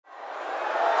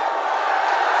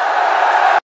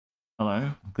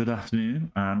Hello, good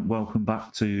afternoon, and welcome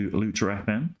back to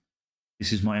LuchaFM.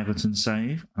 This is my Everton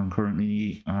save.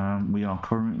 We are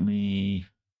currently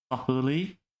top of the league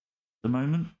at the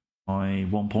moment by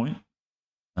 1 point.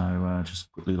 So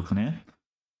just quickly looking here.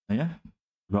 So yeah,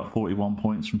 we've got 41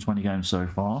 points from 20 games so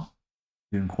far.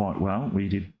 Doing quite well. We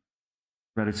did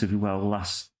relatively well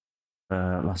last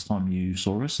time you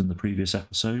saw us in the previous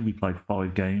episode. We played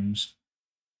 5 games.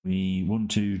 We won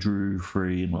 2, drew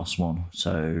 3, and lost 1.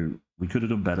 So we could have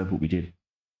done better, but we did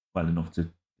well enough to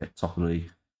get top of the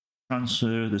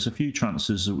transfer. There's a few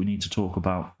transfers that we need to talk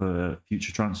about for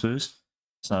future transfers.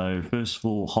 So first of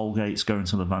all, Holgate's going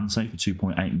to Levante for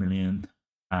 2.8 million,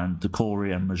 and Decore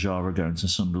and Majara going to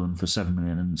Sunderland for 7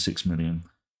 million and 6 million.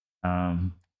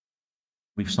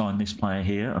 We've signed this player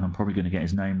here, and I'm probably going to get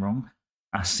his name wrong.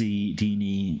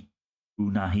 Asidini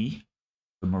Unahi,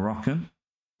 the Moroccan.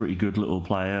 Pretty good little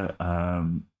player,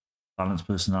 balanced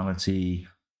personality,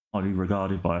 highly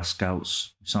regarded by our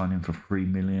scouts. We signed him for 3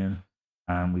 million.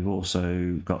 And we've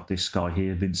also got this guy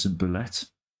here, Vincent Boulette,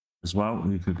 as well,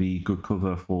 who could be good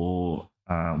cover for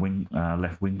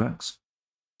left wing backs.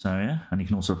 So yeah, and he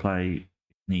can also play,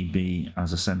 if need be,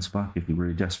 as a centre back if you're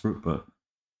really desperate. But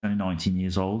only 19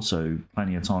 years old, so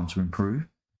plenty of time to improve.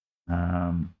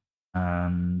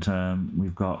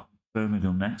 We've got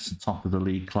Birmingham next, the top of the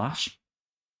league clash.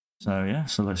 So yeah,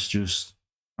 so let's just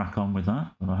crack on with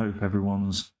that. And I hope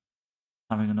everyone's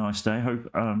having a nice day.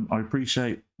 I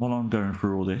appreciate, while I'm going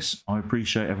through all this, I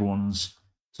appreciate everyone's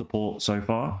support so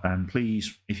far. And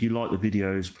please, if you like the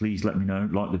videos, please let me know.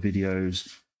 Like the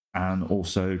videos, and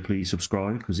also please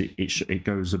subscribe, because it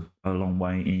goes a long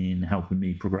way in helping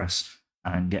me progress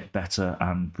and get better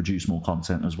and produce more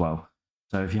content as well.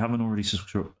 So if you haven't already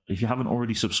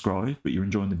subscribed, but you're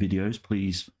enjoying the videos,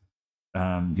 please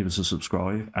give us a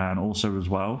subscribe. And also as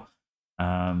well,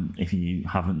 if you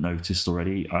haven't noticed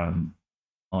already,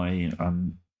 I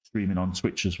am streaming on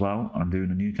Twitch as well. I'm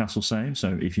doing a Newcastle save,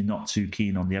 so if you're not too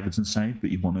keen on the Everton save but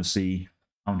you want to see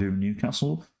how I'm doing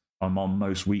Newcastle, I'm on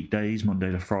most weekdays, Monday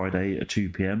to Friday at 2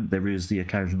 PM. There is the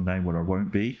occasional day where I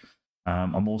won't be.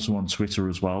 I'm also on Twitter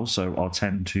as well, so I'll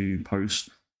tend to post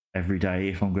every day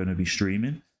if I'm going to be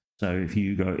streaming. So if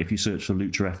you search for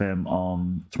LuchaFM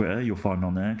on Twitter, you'll find me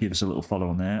on there. Give us a little follow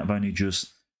on there. I've only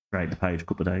just created the page a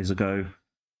couple of days ago.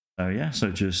 So yeah,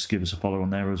 so just give us a follow on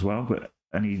there as well. But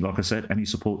like I said, any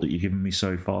support that you've given me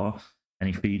so far,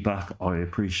 any feedback, I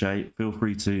appreciate. Feel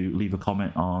free to leave a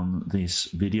comment on this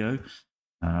video.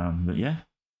 But yeah,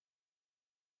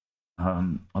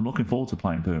 I'm looking forward to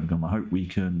playing Birmingham. I hope we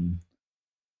can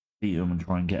beat them and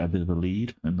try and get a bit of a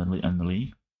lead in the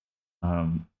league.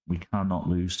 We cannot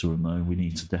lose to them though. We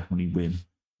need to definitely win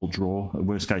or draw.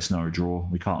 Worst case scenario, draw.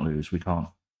 We can't lose. We can't.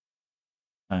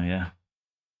 Oh yeah.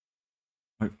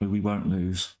 Hopefully we won't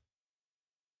lose.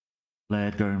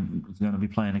 Laird going to be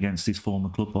playing against his former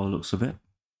club by the looks of it.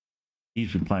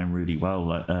 He's been playing really well.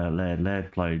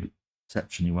 Laird played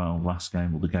exceptionally well last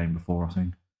game, or the game before, I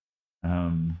think.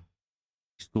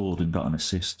 He scored and got an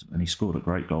assist, and he scored a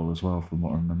great goal as well, from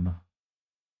what I remember.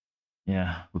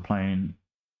 Yeah, we're playing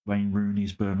Wayne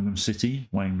Rooney's Birmingham City.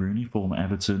 Wayne Rooney, former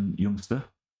Everton youngster.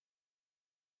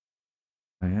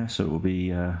 So yeah, so it will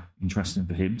be interesting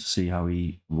for him to see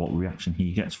what reaction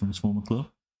he gets from his former club.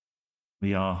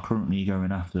 We are currently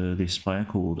going after this player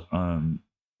called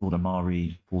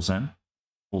Amari Forzan,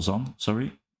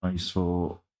 plays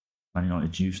for Man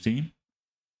United's youth team.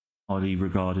 Highly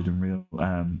regarded in real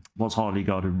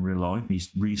life.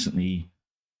 He's recently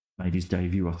made his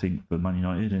debut, I think, for Man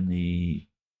United in the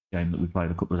game that we played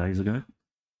a couple of days ago.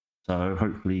 So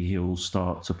hopefully he'll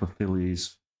start to fulfill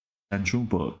his potential.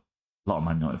 But a lot of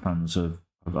Man United fans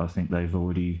I think they've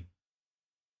already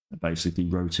basically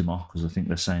wrote him off, because I think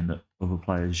they're saying that other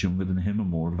players younger than him are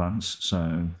more advanced.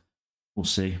 So we'll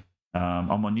see.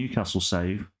 On my Newcastle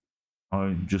save,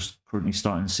 I'm just currently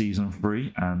starting season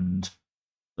 3, and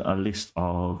a list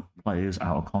of players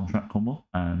out of contract come up,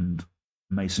 and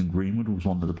Mason Greenwood was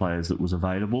one of the players that was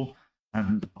available.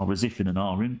 And I was iffing and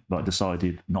ahhing, but I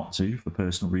decided not to for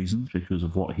personal reasons, because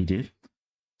of what he did.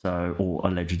 So, or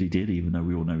allegedly did, even though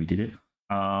we all know he did it.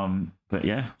 But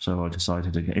yeah, so I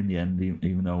decided to get, in the end,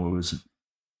 even though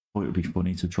thought it would be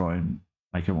funny to try and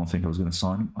make everyone think I was going to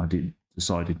sign him, I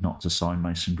decided not to sign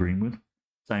Mason Greenwood.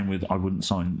 Same with, I wouldn't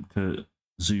sign Kurt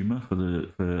Zuma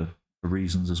for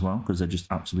reasons as well, because they're just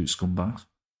absolute scumbags.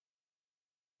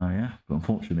 Oh yeah, but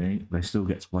unfortunately, they still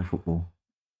get to play football.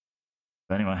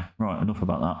 But anyway, right, enough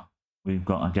about that. We've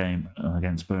got a game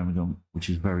against Birmingham, which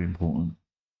is very important.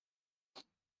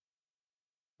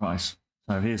 Right,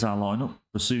 so here's our lineup.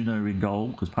 Basuno in goal,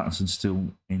 because Patterson's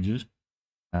still injured.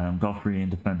 Godfrey in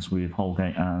defence with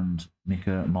Holgate and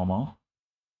Mika Momo.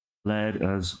 Laird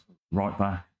as right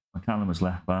back, McCallum as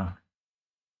left back,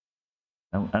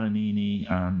 Elanini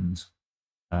and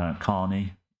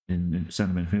Carney in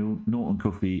centre midfield, Norton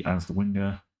Cuffy as the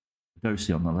winger,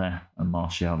 Gosi on the left, and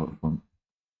Martial up front.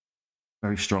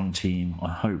 Very strong team.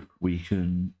 I hope we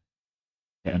can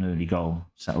get an early goal,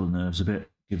 settle the nerves a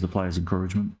bit, give the players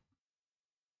encouragement.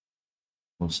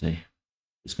 We'll see.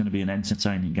 It's going to be an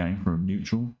entertaining game for a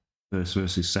neutral, first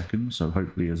versus second, so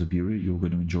hopefully as a viewer you're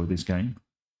going to enjoy this game.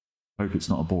 Hope it's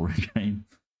not a boring game.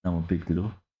 No one picked it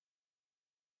up.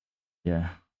 Yeah,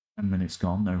 10 minutes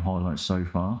gone, no highlights so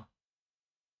far.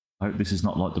 I hope this is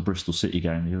not like the Bristol City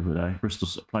game the other day.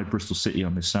 Played Bristol City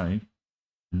on this save,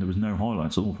 and there was no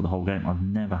highlights at all for the whole game. I've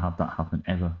never had that happen,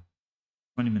 ever.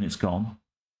 20 minutes gone,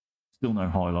 still no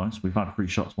highlights. We've had 3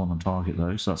 shots, 1 on target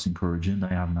though, so that's encouraging. They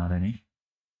haven't had any.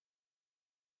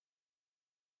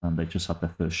 And they just had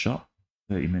their first shot.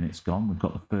 30 minutes gone, we've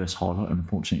got the first highlight, and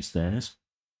unfortunately it's theirs.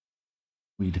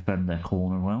 We defend their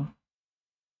corner well.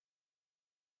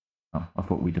 Oh, I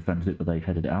thought we defended it, but they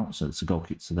headed it out, so it's a goal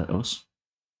kick to us.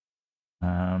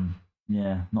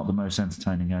 Yeah, not the most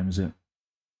entertaining game, is it?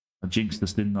 I jinxed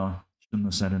us, didn't I? Shouldn't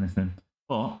have said anything.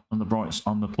 But on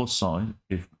the plus side,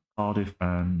 if Cardiff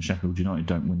and Sheffield United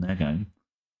don't win their game,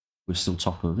 we're still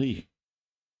top of the league.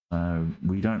 So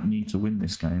we don't need to win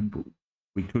this game, but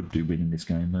we could do winning this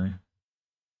game though.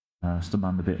 Let's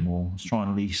demand a bit more. Let's try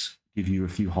and at least give you a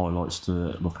few highlights to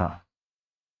look at.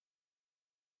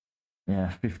 Yeah,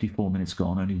 54 minutes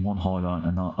gone, only 1 highlight,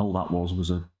 and all that was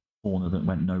a corner that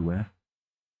went nowhere.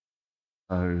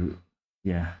 So,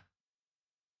 yeah.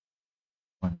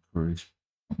 Encourage.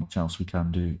 Not much else we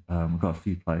can do. We've got a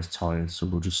few players tired, so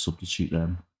we'll just substitute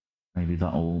them. Maybe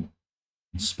that'll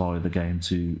inspire the game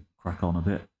to crack on a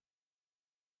bit.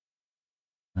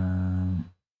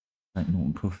 Take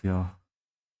Norton Cuffy off.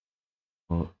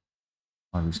 Put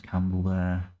Iris Campbell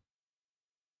there.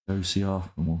 Josie off,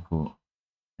 and we'll put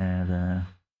Air there.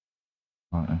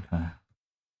 Right, okay.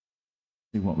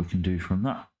 See what we can do from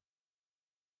that.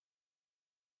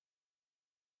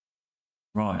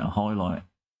 Right, a highlight.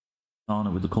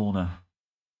 Ghana with the corner.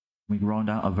 Can we grind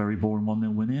out a very boring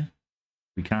 1-0 win here?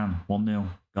 We can. 1-0.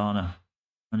 Ghana.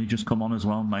 Only just come on as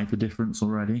well, made the difference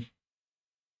already.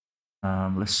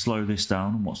 Let's slow this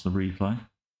down and watch the replay.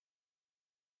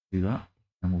 Do that,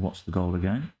 and we'll watch the goal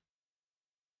again.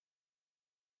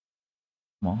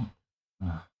 Come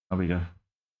on. There we go.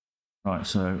 Right,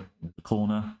 so with the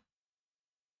corner,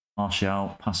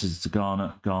 Martial passes it to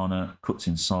Garner. Garner cuts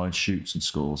inside, shoots and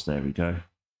scores. There we go.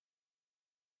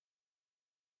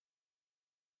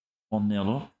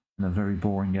 1-0 up in a very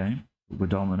boring game. But we're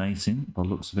dominating by the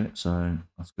looks of it, so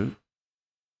that's good.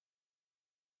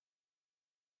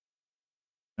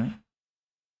 Okay.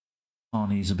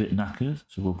 Arnie's a bit knackered,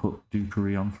 so we'll put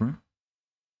Dukery on for him.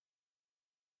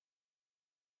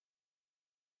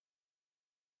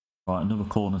 Right, another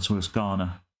corner to us,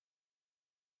 Garner.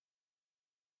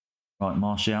 Right,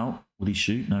 Martial, will he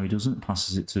shoot? No, he doesn't.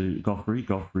 Passes it to Godfrey.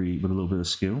 Godfrey with a little bit of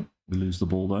skill. We lose the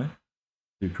ball though.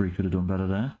 Dukery could have done better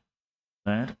there.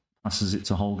 Laird passes it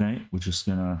to Holgate. We're just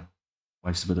going to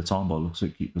waste a bit of time by the looks of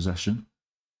it, keep possession.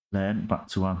 Then back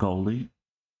to our goalie.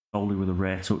 Goalie with a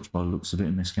rare touch by the looks of it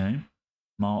in this game.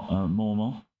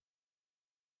 Mormon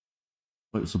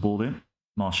puts the ball in.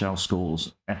 Martial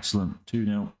scores. Excellent.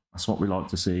 2-0. That's what we like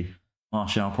to see.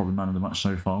 Martial probably man of the match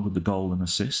so far with the goal and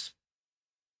assist.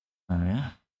 Yeah,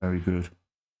 very good.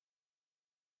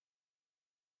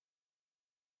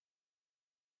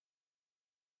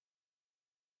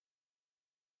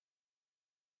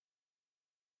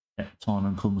 Yeah,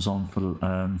 Tycoon comes on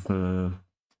for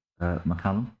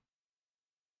McCallum.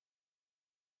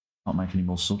 Can't make any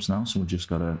more subs now, so we've just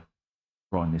got to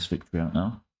grind this victory out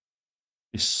now.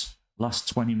 This last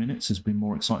 20 minutes has been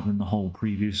more exciting than the whole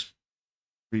previous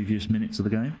minutes of the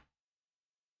game.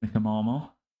 Mika Marmo.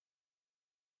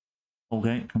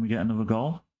 Holgate, can we get another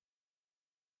goal?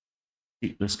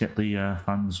 Let's get the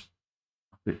fans.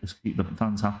 Let's keep the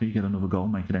fans happy. Get another goal.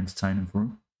 Make it entertaining for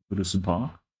them. Goodison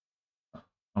Park.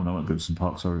 Oh no, at Goodison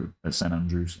Park. Sorry, at St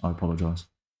Andrews. I apologise.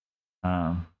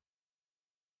 Yeah,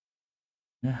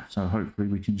 so hopefully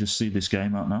we can just see this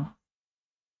game out now.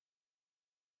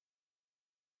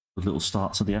 A little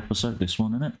start to the episode. This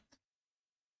one, isn't it?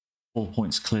 4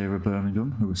 points clear of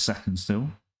Birmingham, who are second still.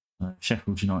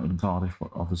 Sheffield United and Cardiff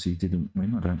obviously didn't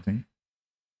win, I don't think.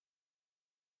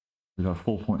 We've got a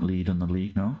 4-point lead in the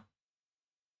league now.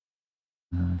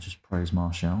 Just praise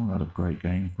Martial, had a great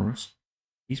game for us.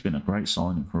 He's been a great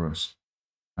signing for us.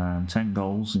 10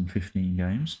 goals in 15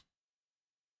 games.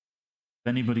 If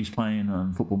anybody's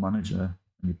playing Football Manager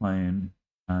and you're playing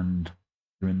and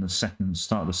during the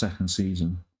start of the second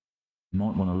season, you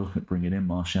might want to look at bringing in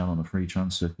Martial on a free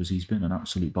transfer because he's been an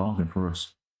absolute bargain for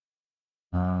us.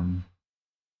 Have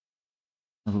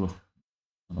a look.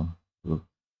 Hold on. Have a look.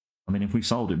 I mean, if we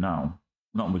sold him now,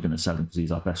 not we're going to sell him because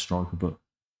he's our best striker, but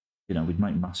you know, we'd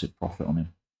make massive profit on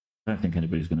him. I don't think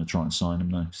anybody's going to try and sign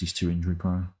him though because he's too injury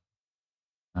prone.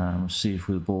 We'll see if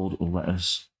the board will let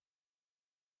us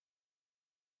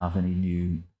have any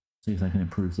new. See if they can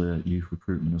improve the youth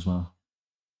recruitment as well.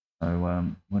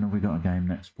 So when have we got a game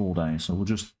next? 4 days. So we'll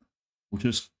just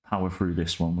power through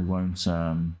this one. We won't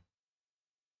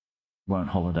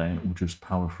holiday. We'll just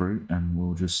power through and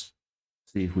we'll just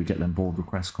see if we get them board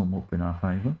requests come up in our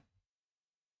favour.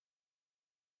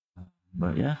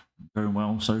 But yeah, going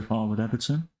well so far with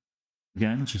Everton.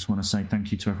 Again, I just want to say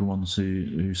thank you to everyone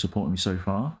who supported me so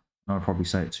far. I'll probably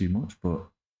say it too much, but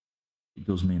it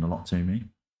does mean a lot to me.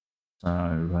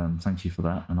 So thank you for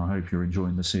that, and I hope you're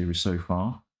enjoying the series so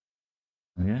far.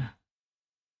 Yeah.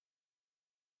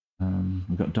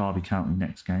 We've got Derby County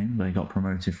next game. They got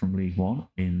promoted from League One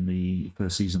in the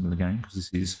first season of the game because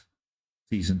this is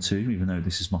season 2, even though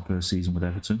this is my first season with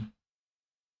Everton.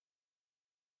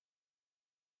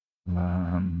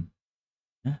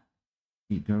 Yeah,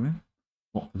 keep going.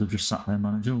 Watford have just sacked their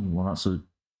manager. Well, that's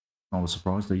not a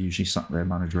surprise. They usually sack their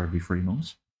manager every 3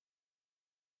 months.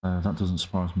 That doesn't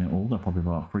surprise me at all. They're probably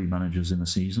about 3 managers in a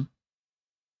season.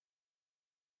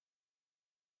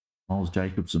 Miles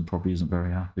Jacobson probably isn't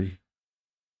very happy.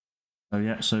 So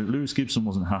yeah, so Lewis Gibson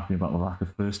wasn't happy about the lack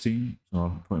of first team, so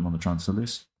I put him on the transfer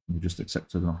list. We just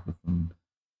accepted an offer from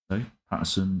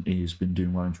Patterson. He's been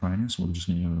doing well in training, so we're just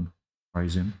going to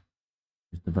praise him,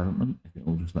 his development. If it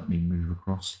will just let me move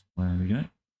across. There we go.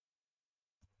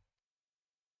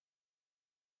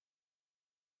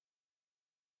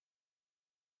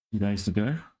 Few days to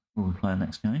go before we play our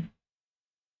next game.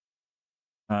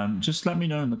 Just let me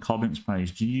know in the comments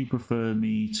page, do you prefer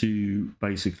me to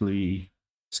basically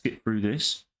skip through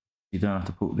this? You don't have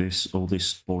to put all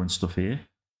this boring stuff here.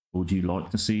 Or do you like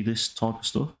to see this type of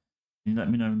stuff? Can you let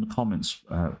me know in the comments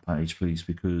page, please?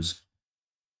 Because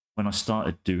when I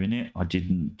started doing it, I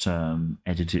didn't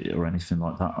edit it or anything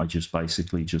like that. I just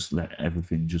basically just let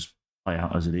everything just play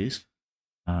out as it is.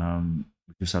 We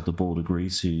just had the board agree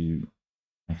to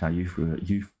make our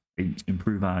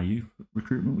improve our youth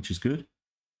recruitment, which is good.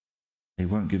 They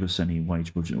won't give us any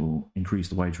wage budget or increase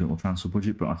the wage rate or transfer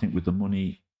budget, but I think with the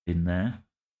money in there, I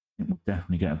think we'll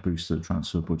definitely get a boost to the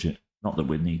transfer budget. Not that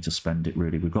we need to spend it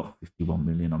really. We've got 51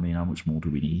 million. I mean, how much more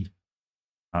do we need?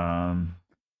 And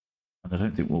I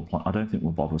don't think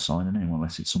we'll bother signing anyone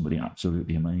unless it's somebody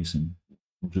absolutely amazing.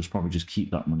 We'll just probably just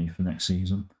keep that money for next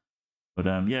season. But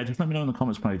yeah, just let me know in the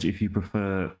comments page if you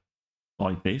prefer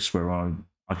like this, where I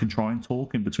can try and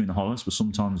talk in between the highlights, but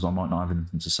sometimes I might not have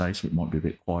anything to say, so it might be a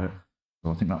bit quiet. So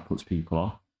I think that puts people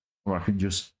off. Or I can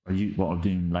just, what I'm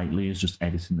doing lately is just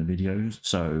editing the videos.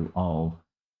 So I'll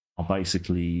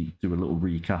basically do a little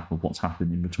recap of what's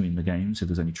happened in between the games, if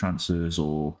there's any transfers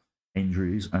or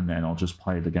injuries, and then I'll just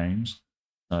play the games.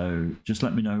 So just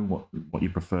let me know what you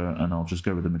prefer, and I'll just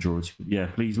go with the majority. But yeah,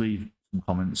 please leave some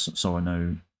comments so I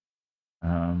know.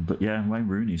 But yeah, Wayne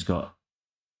Rooney's got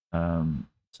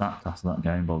sacked after that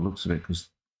game by the looks of it because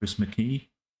Chris McKee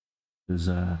has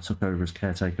took over as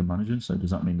caretaker manager. So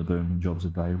does that mean the Birmingham job's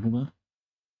available then?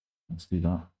 Let's do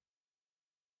that.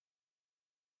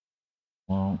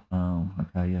 Well,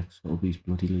 okay, yeah, all these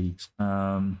bloody leagues.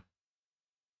 Do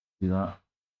that.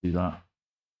 Yeah,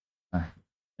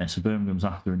 so Birmingham's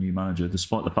after a new manager,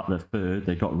 despite the fact they're third.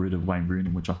 They got rid of Wayne Rooney,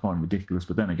 which I find ridiculous.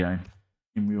 But then again,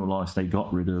 in real life, they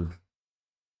got rid of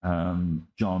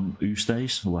John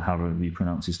Eustace, or however you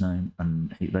pronounce his name,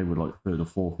 and they were like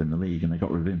 3rd or 4th in the league, and they got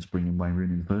rid of him to bring in Wayne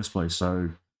Rooney in the first place. So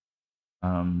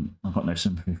I've got no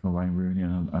sympathy for Wayne Rooney,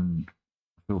 and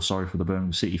I feel sorry for the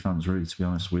Birmingham City fans, really, to be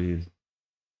honest, with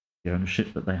the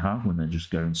ownership that they have when they're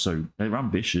just going so. They're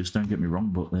ambitious, don't get me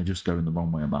wrong, but they're just going the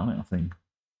wrong way about it, I think.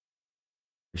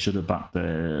 They should have backed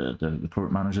the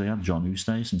current manager they had, John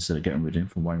Eustace, instead of getting rid of him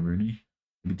for Wayne Rooney.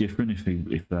 It'd be different if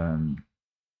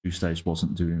Eustace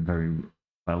wasn't doing very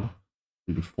well.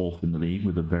 He was 4th in the league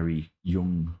with a very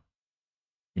young,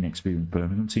 inexperienced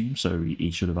Birmingham team, so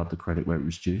he should have had the credit where it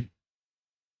was due.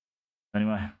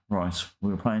 Anyway, right,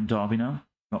 we're playing Derby now.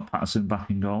 Got Patterson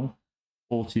back in goal.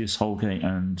 Porteous, Holgate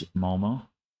and Marmar.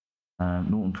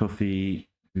 Norton Cuffy,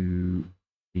 who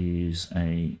is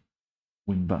a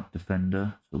wing-back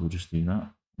defender, so we'll just do that.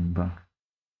 Wing-back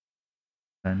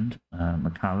defend.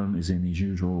 McCallum is in his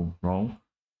usual role.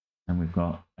 And we've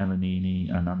got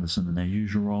Elanini and Anderson in their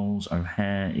usual roles.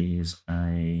 O'Hare is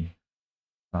a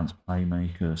advanced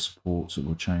playmaker support, so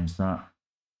we'll change that.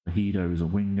 Lahido is a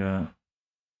winger.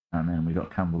 And then we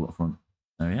got Campbell up front.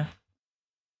 So yeah,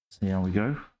 see how we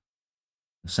go.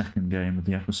 The second game of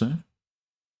the episode.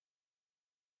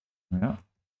 Yeah.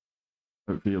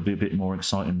 Hopefully it'll be a bit more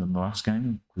exciting than the last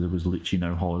game, because there was literally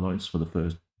no highlights for the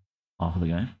first half of the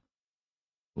game.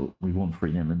 But we won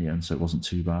 3-0 in the end, so it wasn't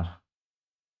too bad.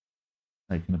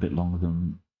 Taking a bit longer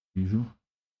than usual.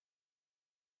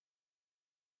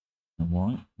 And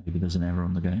why? Maybe there's an error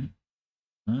on the game.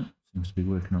 No, seems to be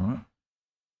working all right.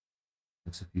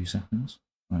 Takes a few seconds.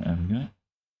 Right, there we go.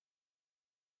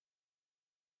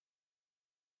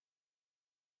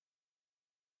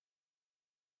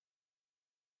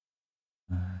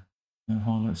 No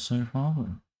highlights so far, but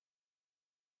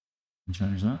we can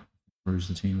change that. Improves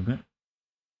the team a bit.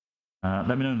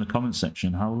 Let me know in the comments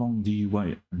section, how long do you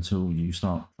wait until you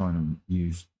start trying to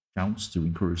use shouts to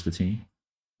encourage the team?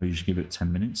 I usually give it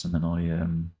 10 minutes and then I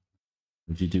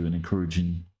usually do an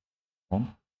encouraging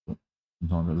one, but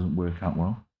sometimes that doesn't work out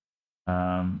well.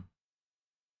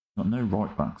 Got no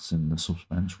right backs in the subs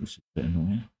bench, which is a bit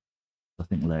annoying. I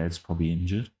think Laird's probably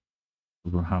injured.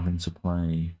 So we're having to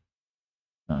play.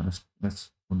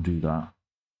 Let's undo that.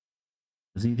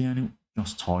 Is he the only?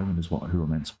 Just Timon is who I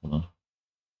meant to put on.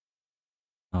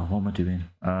 Oh, what am I doing?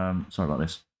 Sorry about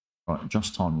this. Right,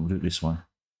 just Timon. We'll do it this way.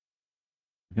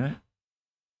 Okay.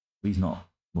 He's not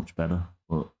much better,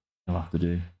 but he'll have to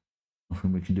do.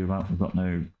 Nothing we can do about it. We've got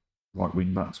no right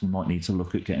wing backs. We might need to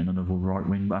look at getting another right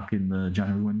wing back in the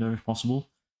January window if possible.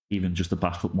 Even just a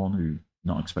backup one who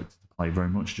not expected to play very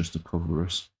much, just to cover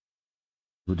us.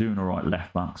 We're doing all right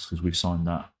left backs because we've signed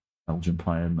that Belgian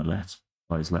player, Millet,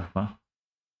 plays left back.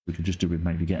 We could just do with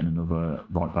maybe getting another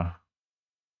right back,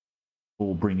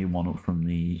 or bringing one up from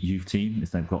the youth team if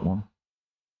they've got one.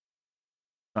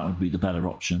 That would be the better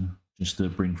option, just to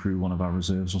bring through one of our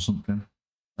reserves or something,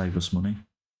 save us money.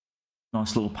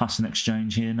 Nice little passing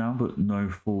exchange here now, but no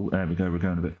full. There we go. We're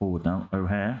going a bit forward now.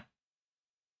 O'Hare,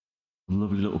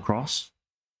 lovely little cross,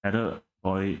 header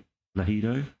by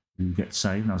Lahido, who gets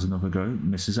saved and has another go,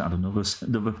 misses it, had another.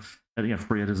 Yeah,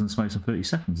 3 headers in the space of 30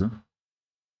 seconds. Then.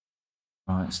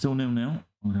 Right, still 0-0.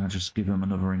 I'm going to just give them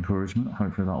another encouragement.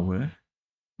 Hopefully that'll work.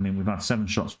 I mean, we've had 7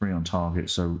 shots free on target,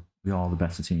 so we are the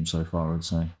better team so far, I'd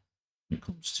say, when it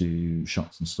comes to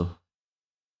shots and stuff.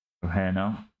 O'Hare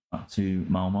now, back to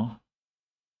Malmo,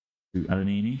 to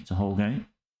Elanini, to Holgate.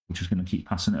 We're just going to keep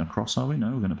passing it across, are we? No,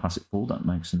 we're going to pass it forward. That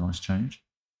makes a nice change.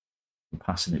 We're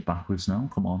passing it backwards now.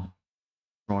 Come on.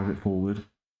 Drive it forward.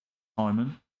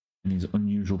 Timon, in his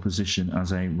unusual position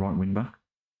as a right wing back.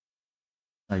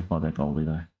 Saved by their goalie,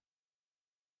 though.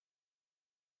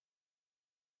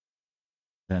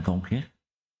 Their goal kick.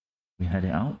 We head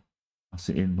it out. Pass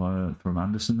it in from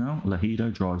Anderson now.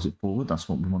 Lahido drives it forward. That's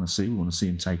what we want to see. We want to see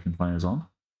him taking players on.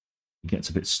 He gets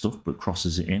a bit stuffed, but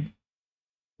crosses it in.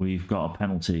 We've got a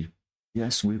penalty.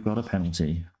 Yes, we've got a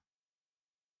penalty.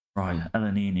 Right,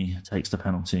 Elanini takes the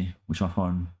penalty, which I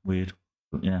find weird.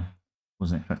 But yeah,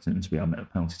 wasn't expecting him to be a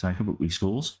penalty taker, but he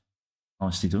scores.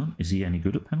 Nicely done. Is he any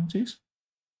good at penalties?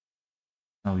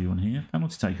 How are you on here?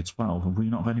 Penalty taker 12. Have we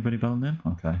not got anybody better than him?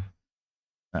 Okay.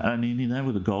 Elanini there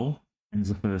with a goal. Ends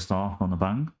the first half on a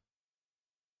bang.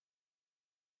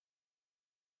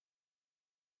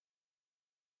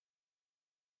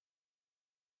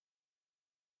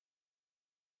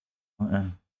 Right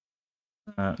then.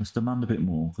 Let's demand a bit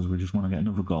more because we just want to get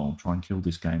another goal, try and kill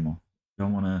this game off. We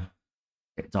don't want to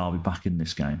get Derby back in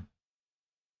this game.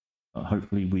 But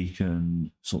hopefully we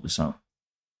can sort this out.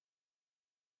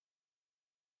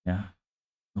 Yeah.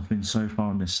 Nothing so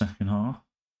far in this second half.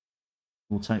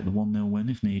 We'll take the 1-0 win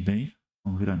if need be.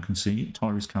 As we don't concede.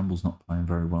 Tyrese Campbell's not playing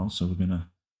very well, so we're going to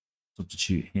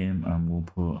substitute him and we'll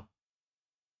put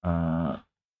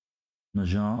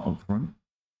Najar up front.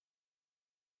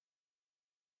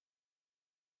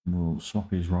 We'll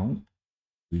swap his role.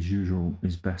 His usual,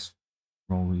 his best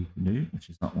role he can do, which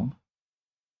is that one.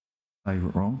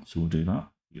 Favourite role, so we'll do that.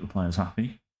 Get the players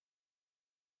happy.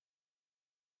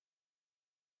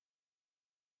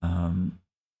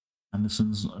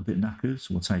 Anderson's a bit knackered,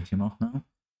 so we'll take him off now.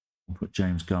 We'll put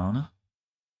James Garner.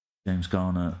 James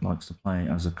Garner likes to play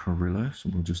as a Carrillo, so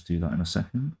we'll just do that in a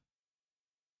second.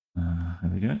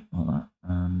 There we go, like that.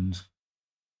 And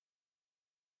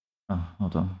oh,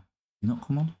 hold on. Did he not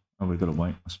come on? Oh, we've got to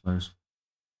wait, I suppose. It's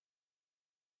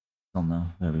on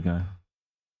now. There we go.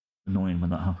 Annoying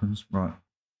when that happens. Right.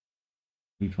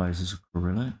 He plays as a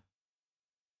Carrillo.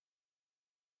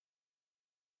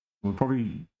 We're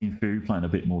probably, in theory, playing a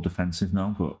bit more defensive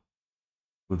now, but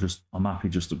I'm happy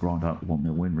just to grind out the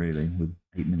 1-0 win, really, with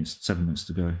 7 minutes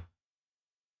to go.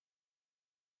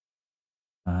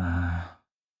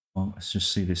 Well, let's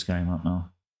just see this game out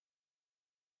now.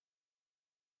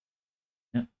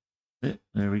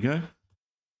 There we go.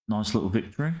 Nice little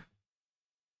victory.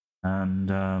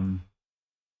 And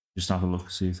just have a look,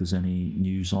 see if there's any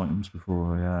news items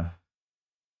before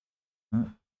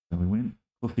there we win.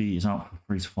 Puffy is out for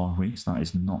 3 to 5 weeks. That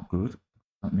is not good.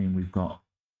 That means we've got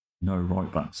no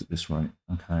right backs at this rate.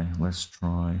 Okay, let's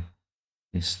try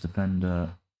this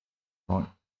defender. Right.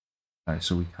 Okay,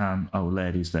 so we can. Oh,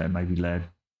 Laird is there. Maybe Laird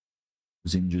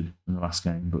was injured in the last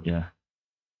game, but yeah,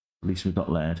 at least we've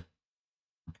got Laird.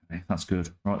 Okay, that's good.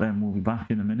 Right then, we'll be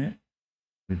back in a minute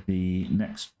with the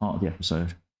next part of the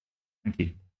episode. Thank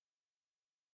you.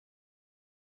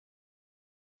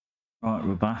 Right,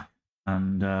 we're back,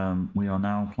 and we are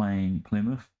now playing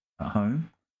Plymouth at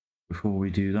home. Before we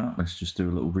do that, let's just do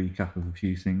a little recap of a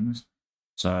few things.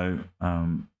 So,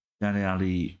 Dele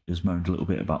Alli has moaned a little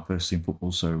bit about first team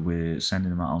football, so we're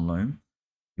sending him out on loan.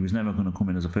 He was never going to come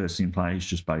in as a first team player, he's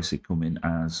just basically come in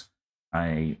as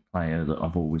a player that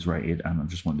I've always rated, and I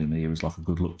just wanted him here as like a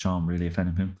good luck charm, really, if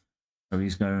anything. So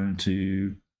he's going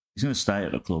to stay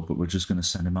at the club, but we're just going to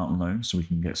send him out on loan so we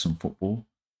can get some football.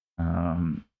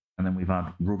 And then we've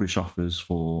had rubbish offers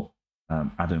for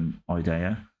Adam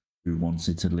Idea, who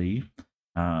wanted to leave.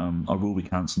 I will be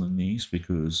cancelling these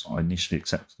because I initially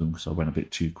accepted them because I went a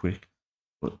bit too quick,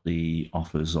 but the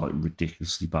offers are like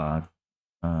ridiculously bad.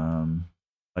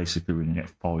 Basically, we're going to get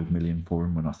 5 million for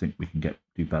him when I think we can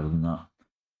do better than that.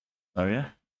 So yeah,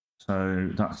 so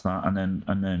that's that. And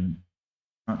then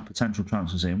potential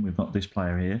transfers in. We've got this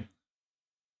player here,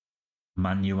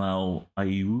 Manuel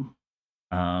Ayew,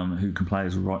 who can play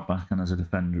as a right back and as a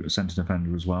defender, a centre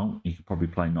defender as well. He could probably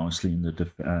play nicely in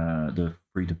the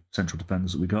three central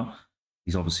defenders that we got.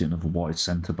 He's obviously another wide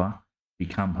centre back. He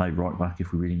can play right back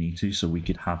if we really need to, so we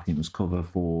could have him as cover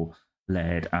for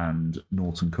Laird and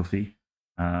Norton Cuffy.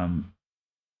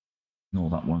 Ignore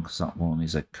that one because that one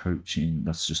is a coaching.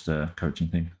 That's just a coaching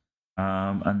thing.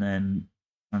 And then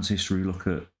transfer history. Look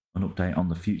at an update on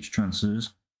the future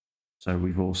transfers. So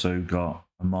we've also got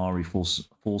Amari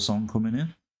Folsom coming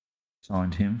in.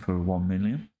 Signed him for 1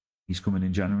 million. He's coming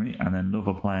in January. And then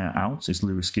another player out is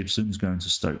Lewis Gibson, who's going to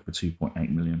Stoke for 2.8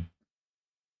 million.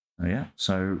 Yeah,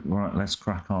 so right, let's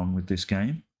crack on with this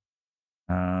game.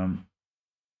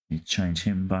 You change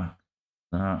him back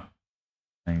to that.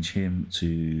 Change him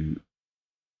to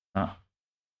that.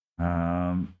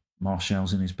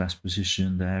 Martial's in his best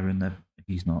position there, and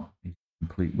he's not. He's a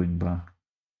complete wing back.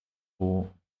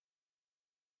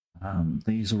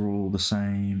 These are all the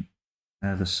same.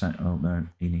 They're the same. Oh no,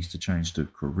 he needs to change to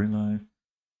Carrillo.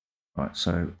 Right,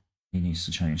 so he needs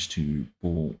to change to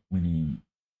ball winning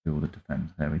fielder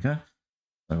defend. There we go.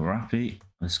 So we're happy.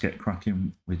 Let's get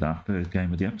cracking with our third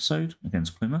game of the episode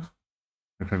against Plymouth.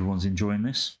 Hope everyone's enjoying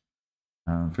this.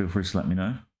 Feel free to let me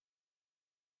know.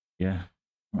 Yeah,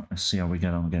 right, let's see how we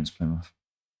get on against Plymouth.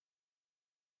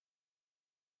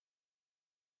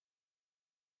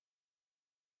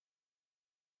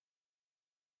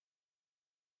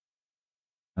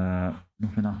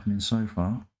 Nothing happening so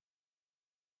far.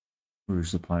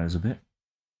 Rouge the players a bit.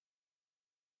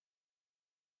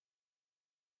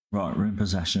 Right, we're in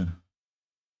possession.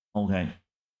 Holgate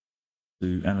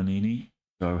to Elanini.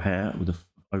 Go O'Hare with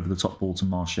over the top ball to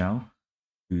Martial,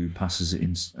 who passes it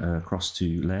in across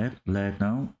to Laird. Laird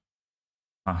now.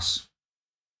 Pass.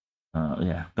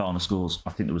 Yeah, Garner scores. I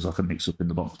think there was like a mix-up in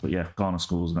the box, but yeah, Garner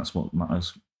scores, and that's what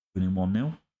matters. Winning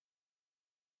 1-0.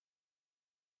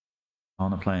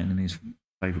 Garner playing in his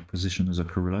favourite position as a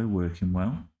Carrillo, working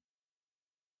well.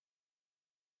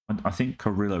 I think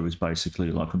Carrillo is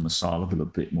basically like a Masala, but a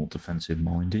bit more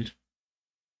defensive-minded.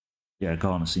 Yeah,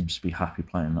 Garner seems to be happy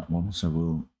playing that one, so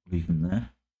we'll leave him there.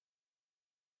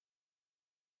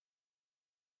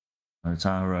 So it's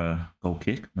our goal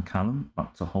kick. McCallum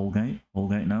back to Holgate.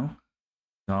 Holgate now.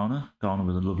 Garner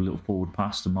with a lovely little forward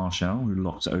pass to Martial, who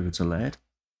locks it over to Laird.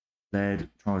 Laird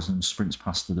tries and sprints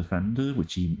past the defender,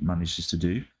 which he manages to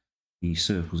do. He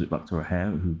circles it back to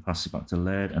O'Hare, who passes it back to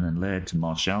Laird, and then Laird to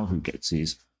Martial, who gets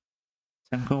his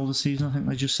 10th goal of the season, I think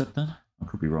they just said that. I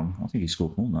could be wrong. I think he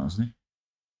scored more than that, hasn't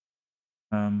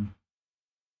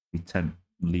he? 10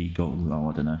 league goals. Oh,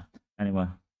 I don't know. Anyway.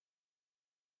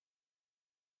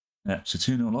 Yeah, so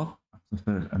 2-0 up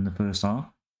in the first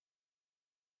half.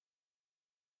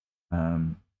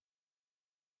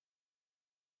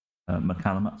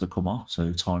 McCallum had to come off,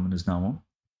 so Timon is now on.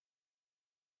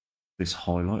 This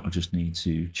highlight, I just need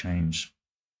to change.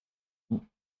 Oh,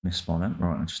 missed by that.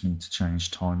 Right, I just need to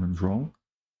change Timon's role.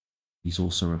 He's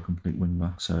also a complete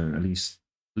wingback, so at least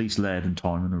Laird and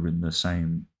Timon are in the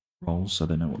same roles, so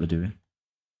they know what they're doing.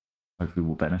 Hopefully,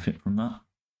 we'll benefit from that.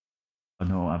 I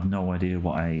have no idea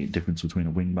what a difference between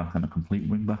a wingback and a complete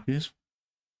wingback is.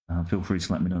 Feel free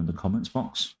to let me know in the comments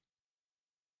box.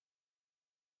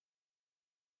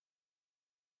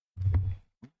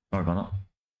 Sorry about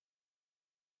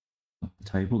that. Up the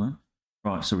table then.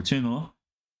 Right, so we're 2-0 up.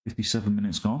 57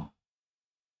 minutes gone.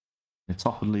 They're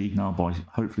top of the league now by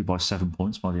hopefully by 7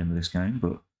 points by the end of this game,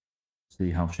 but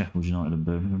see how Sheffield United and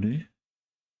Birmingham do.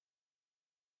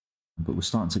 But we're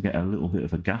starting to get a little bit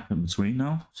of a gap in between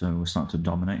now, so we're starting to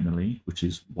dominate in the league, which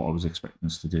is what I was expecting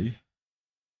us to do.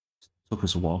 It took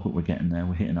us a while, but we're getting there.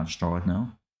 We're hitting our stride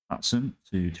now. Patson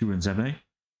to Turanzebe.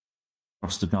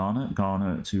 Across to Garner.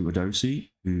 Garner to Adosi,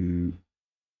 who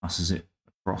passes it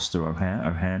across to O'Hare.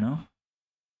 O'Hare now.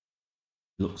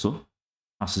 Looks up.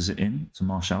 Passes it in to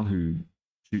Marshall, who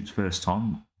shoots first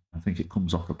time. I think it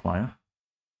comes off the player.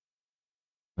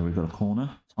 So we've got a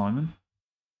corner. Timon.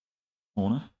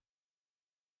 Corner.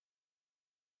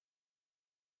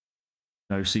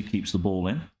 Adosi keeps the ball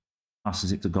in.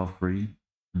 Passes it to Godfrey.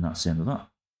 And that's the end of that.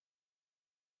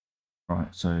 Right,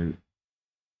 so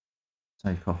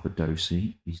take off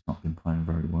Adosi. He's not been playing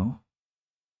very well.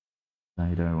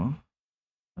 Dado.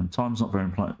 And Timon's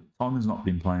not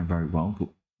been playing very well, but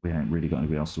we ain't really got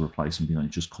anybody else to replace him. You know,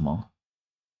 just come on.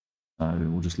 So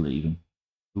we'll just leave him.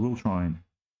 We will try and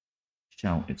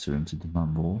shout it to him to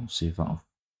demand ball. See if that'll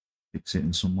fix it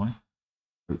in some way.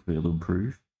 Hopefully it'll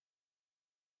improve.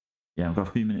 Yeah, we've got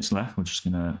a few minutes left. We're just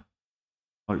gonna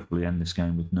hopefully end this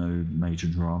game with no major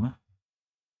drama.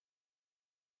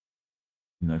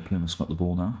 You know, Plymouth's got the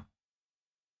ball now.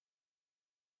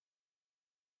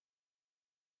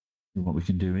 See what we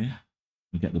can do here.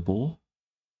 We get the ball.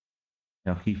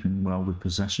 They are keeping well with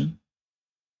possession.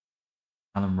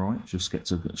 Alan Wright just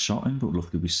gets a shot in, but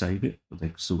luckily we save it. But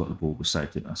they've still got the ball. We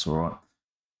saved it. That's all right.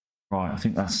 Right, I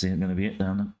think that's going to be it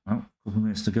down. Oh, a couple of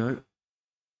minutes to go.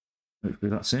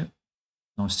 Hopefully that's it.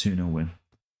 Nice 2-0 win.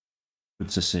 Good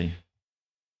to see.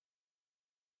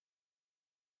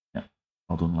 Yeah,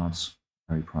 well done, lads.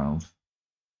 Very proud.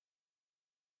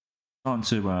 Starting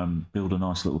to build a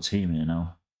nice little team here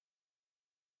now.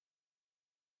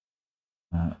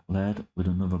 Led with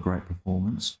another great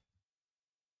performance.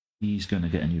 He's going to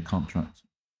get a new contract.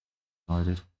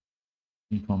 Decided.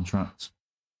 New contract.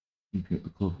 Keep you at the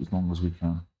club as long as we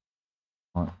can.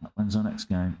 Right, when's our next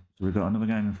game? So we've got another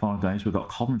game in 5 days. We've got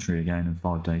Coventry again in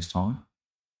 5 days' time.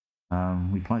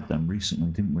 We played them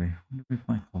recently, didn't we? When did we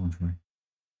play Coventry?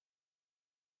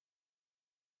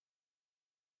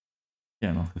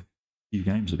 Yeah, like a few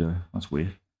games ago. That's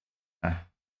weird. Okay.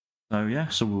 So yeah,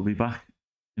 so we'll be back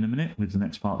in a minute with the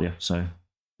next part of the episode.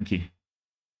 Thank you.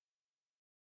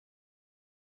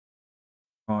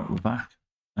 Right, we're back,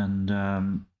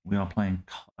 and we are playing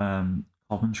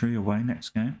Coventry away next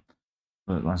game.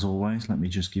 But as always, let me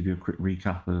just give you a quick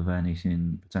recap of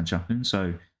anything potentially happening.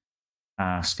 So,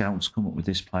 our scouts come up with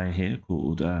this player here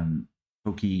called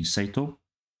Toki Sato,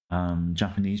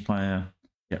 Japanese player.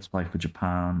 Gets to play for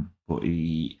Japan, but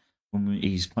he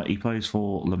plays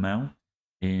for Lamel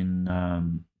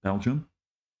in Belgium,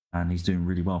 and he's doing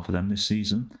really well for them this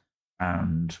season.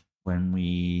 And when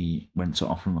we went to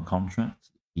offer him a contract,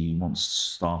 he wants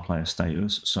star player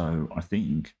status. So I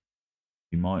think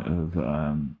we might have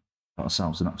got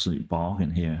ourselves an absolute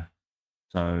bargain here.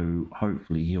 So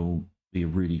hopefully he'll be a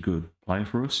really good player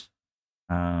for us.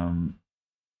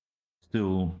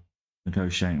 Still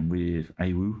negotiating with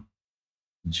Awu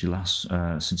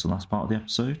since the last part of the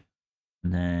episode,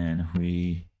 and then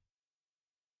we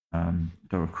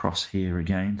go across here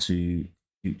again to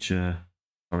future.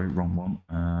 Sorry, wrong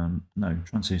one. No,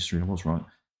 transfer history. I was right.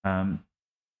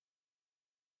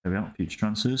 There we are. Future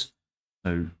transfers.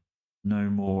 So no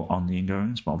more on the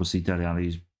ingoings, but obviously Dele Alli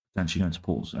is potentially going to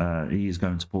Portsmouth. He is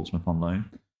going to Portsmouth on loan.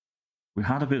 We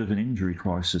had a bit of an injury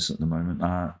crisis at the moment.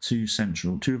 Two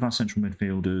of our central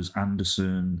midfielders,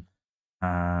 Anderson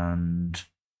and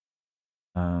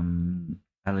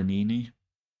Elenini,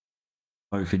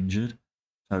 both injured.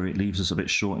 So it leaves us a bit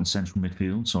short in central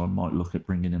midfield. So I might look at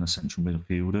bringing in a central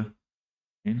midfielder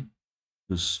in,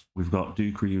 because we've got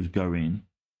Ducree who's going,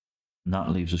 and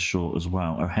that leaves us short as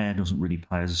well. O'Hare doesn't really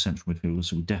play as a central midfielder,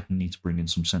 so we definitely need to bring in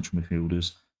some central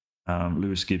midfielders.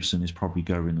 Lewis Gibson is probably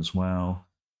going as well.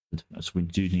 So we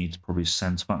do need probably a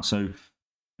centre back. So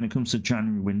when it comes to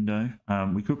January window,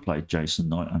 we could play Jason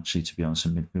Knight, actually, to be honest,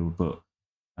 in midfield, but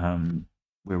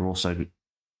we're also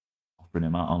offering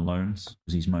him out on loans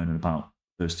because he's moaning about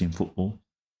first team football.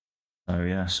 So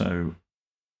yeah, so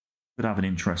could have an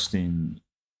interesting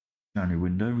January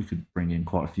window. We could bring in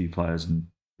quite a few players and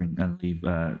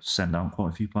send out quite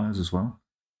a few players as well.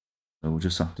 So we'll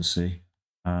just have to see.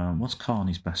 What's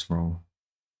Carney's best role?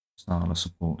 Starler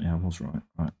support. Yeah, I was right.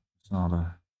 Right,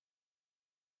 Starler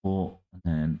support, and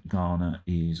then Garner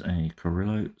is a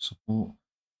Carrillo support.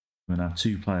 We're going to have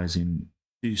two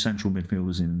central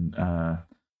midfielders in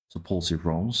supportive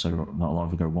roles, so that'll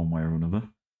either go one way or another.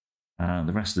 And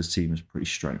the rest of the team is pretty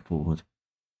straightforward.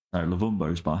 So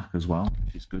Luvumbo's back as well,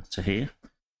 which is good to hear.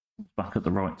 Back at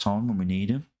the right time when we need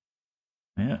him.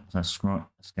 Yeah, that's right.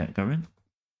 Let's get going.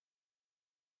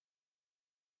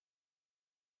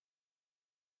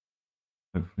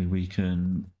 Hopefully we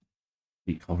can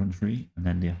beat Coventry and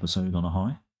end the episode on a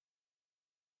high.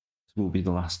 This will be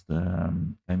the last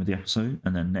game of the episode,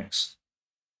 and then next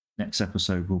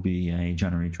episode will be a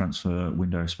January transfer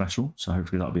window special. So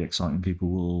hopefully that'll be exciting. People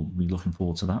will be looking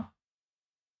forward to that.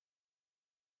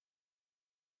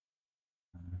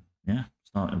 Yeah,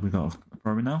 we've got a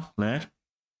throw in now. Laird.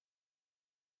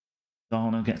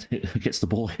 Darno gets the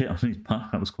ball hit on his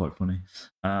back. That was quite funny.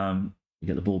 You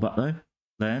get the ball back though.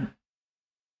 Laird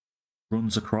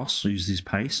runs across, uses his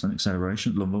pace and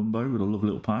acceleration. Lumumbo with a lovely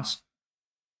little pass.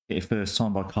 Get it first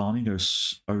time by Carney,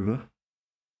 goes over.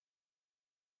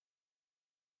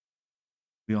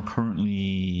 We are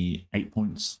currently 8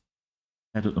 points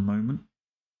ahead at the moment.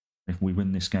 If we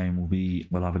win this game,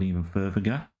 we'll have an even further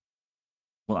gap.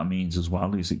 What that means as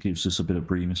well is it gives us a bit of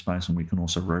breathing space, and we can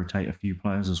also rotate a few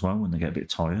players as well when they get a bit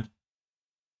tired.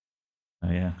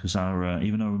 Yeah, because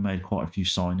even though we made quite a few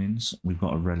signings, we've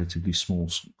got a relatively small,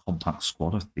 compact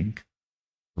squad. I think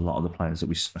a lot of the players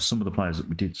some of the players that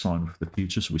we did sign for the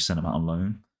future, so we sent them out on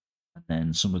loan, and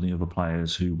then some of the other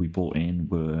players who we brought in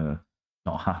were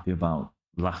not happy about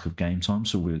lack of game time,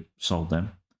 so we sold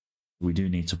them. We do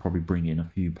need to probably bring in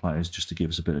a few players just to give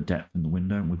us a bit of depth in the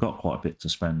window, and we've got quite a bit to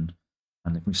spend.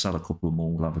 And if we sell a couple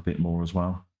more, we'll have a bit more as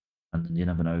well. And then you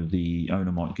never know, the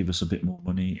owner might give us a bit more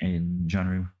money in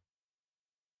January.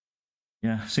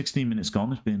 Yeah, 16 minutes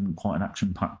gone. It's been quite an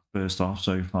action-packed first half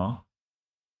so far.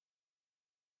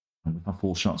 And we've had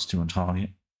 4 shots, 2 on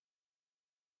target.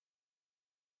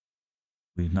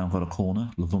 We've now got a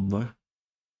corner, Luvumbo.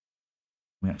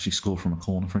 We actually scored from a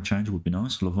corner for a change. It would be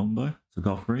nice. Luvumbo to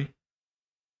Godfrey.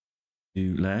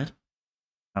 To Laird.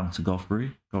 Down to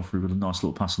Godfrey. Godfrey with a nice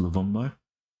little pass to Luvumbo.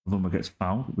 Luvumbo gets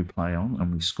fouled. We play on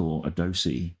and we score a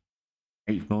Dosi.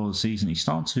 8th goal of the season. He's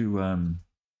starting to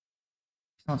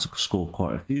score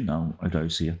quite a few now,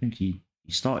 Odosi. I think he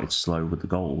started slow with the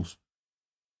goals.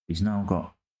 He's now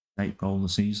got 8th goal of the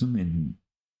season in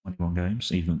 21 games.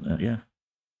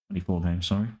 24 games,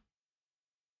 sorry.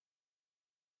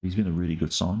 He's been a really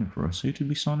good signing for us. Who did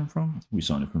we sign him from? We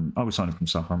signed him from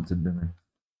Southampton, didn't we?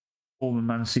 Former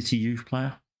Man City youth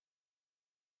player.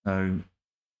 So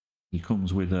he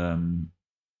comes with a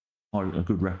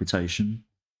good reputation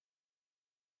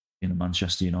in a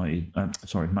Manchester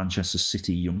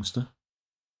City youngster.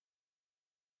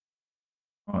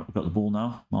 All right, we've got the ball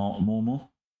now. More.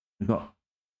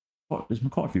 There's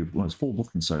quite a few. Well, there's 4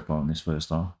 bookings so far in this first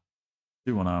half.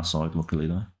 2 on our side, luckily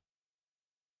though.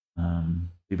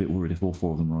 Be a bit worried if all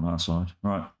 4 of them are on our side.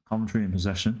 Right, Coventry in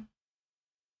possession.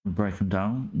 We break them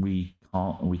down. We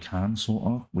can sort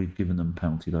of. We've given them a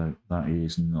penalty though. That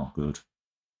is not good.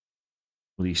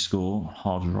 Will he score?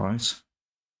 Hard right.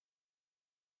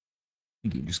 I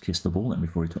think he just kissed the ball then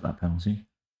before he took that penalty.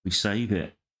 We save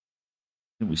it.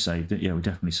 I think we saved it. Yeah, we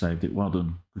definitely saved it. Well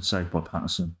done. Good save by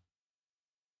Patterson.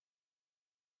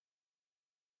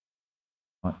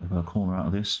 Right, we've got a corner out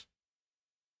of this.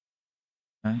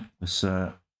 Okay, let's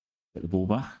get the ball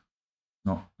back.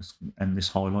 Let's end this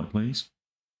highlight, please.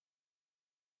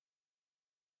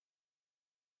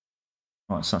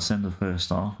 Right, so that's the end of the first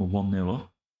half. We're 1-0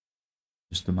 up.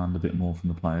 Just demand a bit more from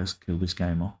the players. Kill this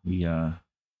game off. We could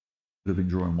have been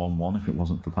drawing 1-1 if it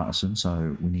wasn't for Patterson,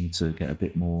 so we need to get a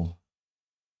bit more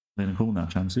clinical in our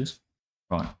chances.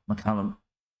 Right, McCallum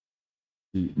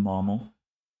to Marmol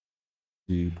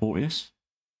to Porteous.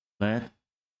 Laird,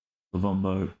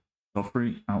 Luvumbo,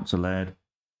 Godfrey, out to Laird.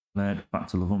 Laird, back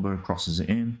to Luvumbo, crosses it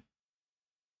in.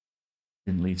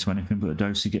 Didn't lead to anything, but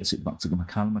Adosi gets it back to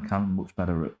McCallum. McCallum much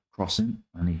better at crossing,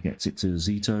 and he gets it to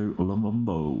Zito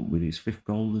Luvumbo with his 5th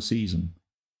goal of the season.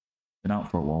 Been out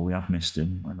for a while, we have missed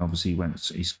him, and obviously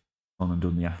he's gone and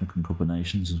done the African Cup of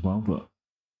Nations as well, but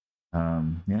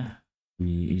yeah,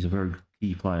 he's a very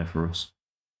key player for us.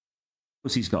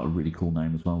 Plus he's got a really cool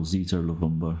name as well, Zito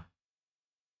Luvumbo.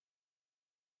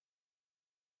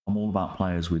 I'm all about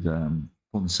players with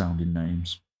fun sounding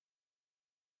names.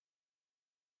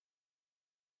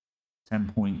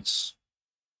 10 points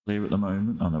clear at the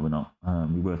moment. Oh no, we're not.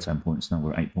 We were 10 points, now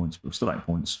we're 8 points, but we're still 8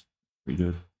 points. Pretty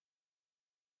good.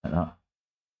 Like that.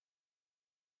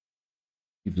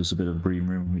 Gives us a bit of breathing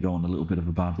room when we go on a little bit of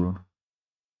a bad run.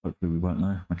 Hopefully we won't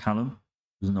know. McCallum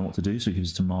doesn't know what to do, so he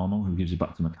gives it to Marmol, who gives it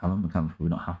back to McCallum. McCallum's probably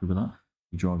not happy with that.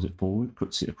 He drives it forward,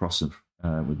 cuts it across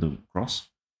with the cross.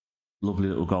 Lovely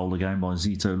little goal again by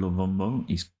Zito Luvumbo.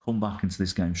 He's come back into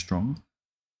this game strong.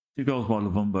 2 goals by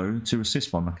Lavumbo, 2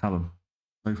 assists by McCallum.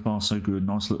 So far, so good.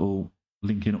 Nice little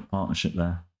linking up partnership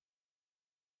there.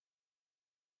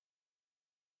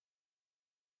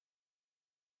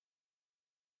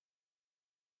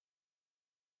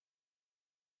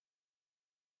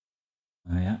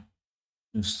 Yeah.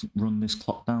 Just run this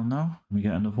clock down now. Can we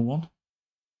get another one?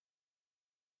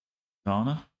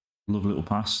 Garner. Lovely little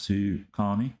pass to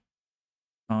Carney.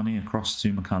 Carney across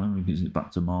to McCallum, who gives it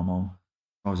back to Marmol.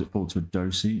 Tries it forward to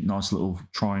Adosi. Nice little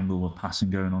triangle of passing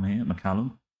going on here.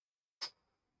 McCallum.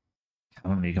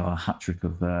 Only got a hat trick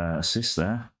of assists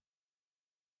there.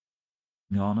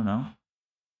 Garner now.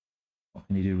 What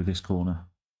can he do with this corner?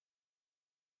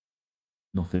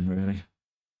 Nothing really.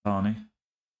 Carney.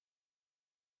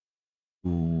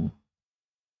 Ooh.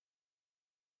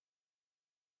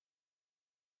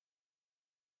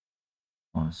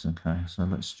 Nice, okay. So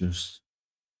let's just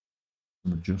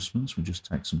some adjustments. We'll just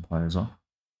take some players off.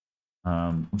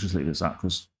 We'll just leave it as that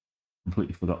because I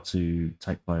completely forgot to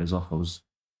take players off. I was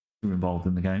too involved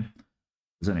in the game.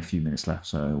 There's only a few minutes left,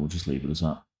 so we'll just leave it as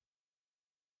that.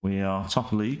 We are top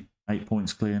of the league, 8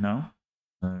 points clear now.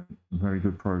 Very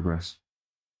good progress.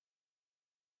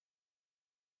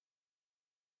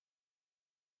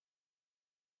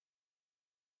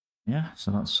 Yeah,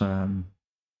 so that's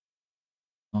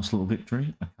nice little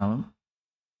victory. McCallum,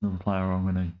 another player I'm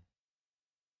going to...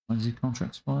 When does his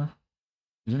contract expire?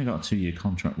 He's only got a 2-year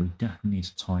contract. We definitely need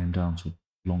to tie him down to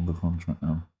a longer contract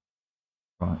now.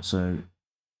 Right, so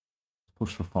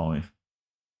push for 5.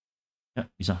 Yep,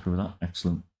 he's happy with that.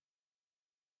 Excellent.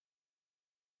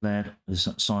 Laird has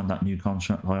signed that new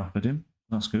contract I offered him.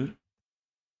 That's good.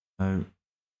 So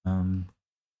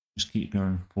just keep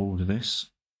going forward with this.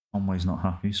 Conway's not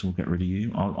happy, so we'll get rid of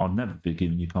you. I'll never be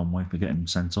giving you Conway for getting him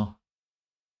sent off.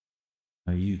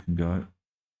 So you can go.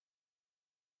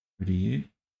 Rid of you.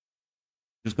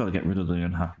 Just got to get rid of the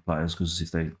unhappy players because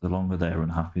if the longer they're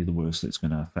unhappy, the worse it's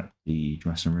going to affect the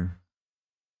dressing room.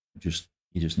 You just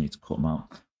need to cut them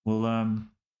out. We'll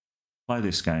play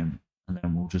this game and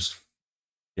then we'll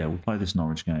play this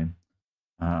Norwich game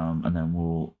and then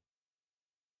we'll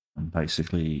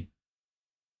basically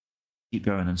keep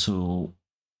going until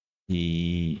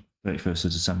the 31st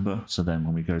of December. So then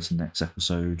when we go to the next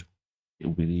episode, it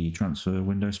will be the transfer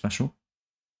window special.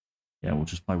 Yeah, we'll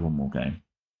just play one more game.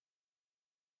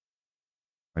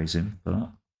 Praise him for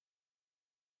that.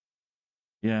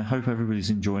 Yeah, hope everybody's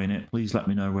enjoying it. Please let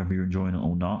me know whether you're enjoying it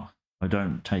or not. I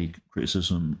don't take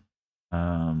criticism.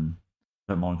 Don't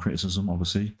mind criticism,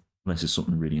 obviously, unless it's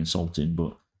something really insulting.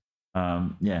 But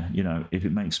yeah, you know, if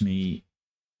it makes me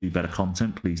do better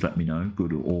content, please let me know,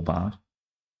 good or bad.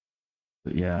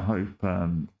 But yeah, I hope.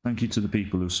 Thank you to the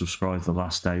people who subscribed the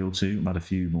last day or two. I've had a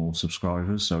few more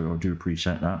subscribers, so I do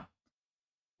appreciate that.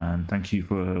 And thank you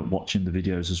for watching the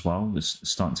videos as well. It's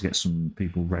starting to get some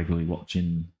people regularly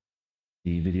watching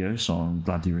the videos, so I'm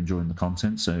glad you're enjoying the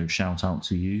content. So shout out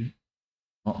to you,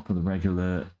 not for the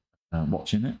regular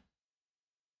watching it.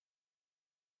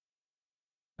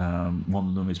 One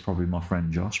of them is probably my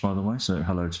friend Josh, by the way. So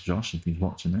hello to Josh if he's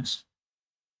watching this.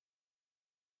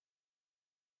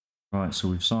 Right, so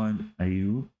we've signed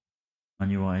Manuel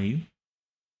AU.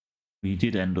 We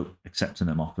did end up accepting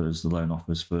them offers, the loan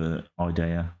offers for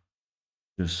Idea.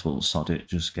 Just thought, sod it,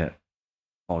 just get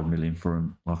 5 million for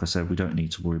him. Like I said, we don't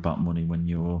need to worry about money when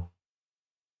you're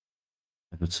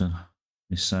Everton.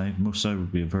 This save. Musso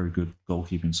would be a very good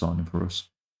goalkeeping signing for us.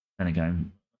 Then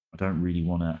again, I don't really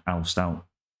want to oust out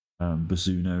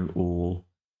Bazzuno or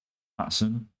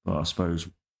Patson, but I suppose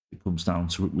it comes down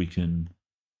to it, we can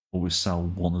always sell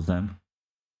one of them.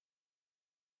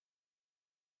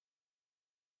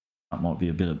 That might be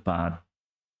a bit of bad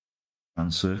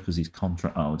transfer because his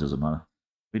contract. Oh, it doesn't matter.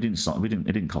 We didn't sign. It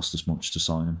didn't cost us much to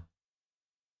sign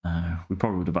him. We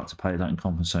probably would have had to pay that in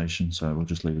compensation, so we'll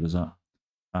just leave it as that.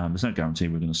 There's no guarantee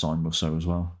we're going to sign Musso as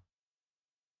well.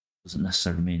 Doesn't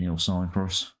necessarily mean he'll sign for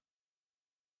us.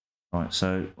 Right,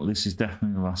 so this is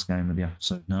definitely the last game of the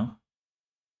episode now.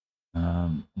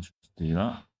 I'll just do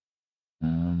that.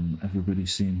 Everybody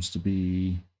seems to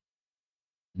be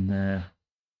in there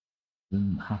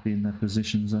and happy in their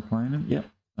positions they're playing in. Yep.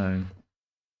 So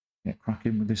get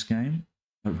cracking with this game.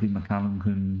 Hopefully McCallum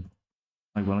can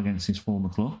play well against his former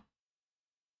club.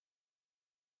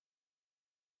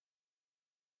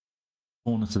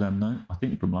 Corner to them though. I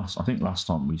think last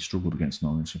time we struggled against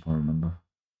Norwich, if I remember.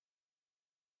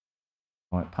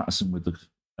 Right, Patterson with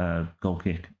the goal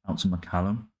kick out to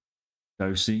McCallum.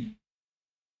 Dosey.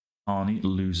 Carney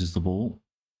loses the ball.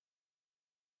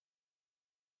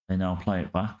 They now play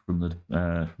it back from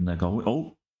their goal.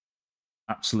 Oh,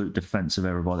 absolute defensive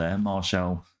error by there.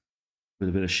 Marshall with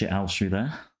a bit of shit house through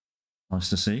there. Nice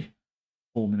to see.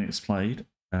 4 minutes played,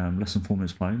 less than 4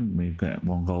 minutes played, and we've got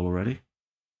 1 goal already.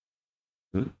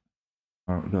 Good.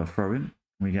 All right, we've got a throw in.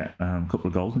 We get a couple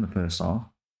of goals in the first half.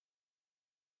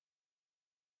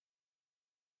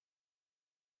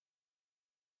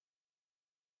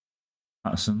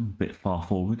 Patterson, a bit far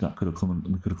forward. That could have come.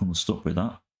 We could have come and stuck with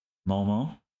that.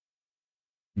 Marmar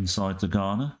inside to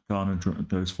Garner. Garner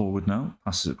goes forward now.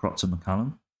 Passes it across to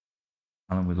McCallum.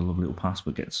 McCallum with a lovely little pass,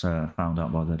 but gets found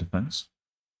out by their defence.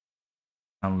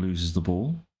 McCallum loses the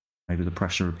ball. Maybe the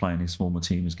pressure of playing his former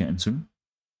team is getting to him.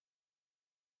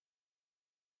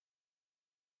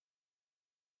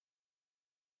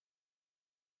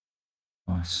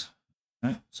 Nice.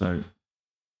 Okay, so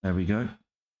there we go.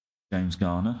 James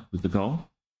Garner with the goal.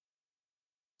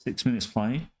 6 minutes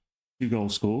played. 2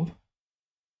 goals scored.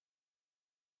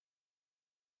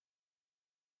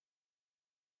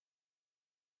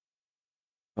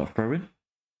 Got a throw in.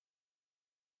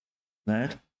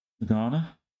 Led to Garner.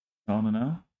 Garner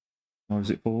now. Throws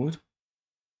it forward.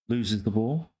 Loses the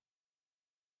ball.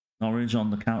 Norwich on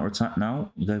the counter-attack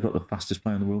now. They've got the fastest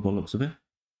player in the world by the looks of it.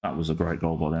 That was a great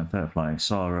goal by them. Fair play.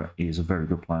 Sarah is a very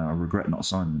good player. I regret not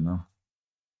signing him now.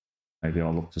 Maybe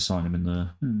I'll look to sign him in the...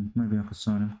 maybe I could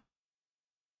sign him.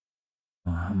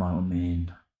 I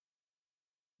mean...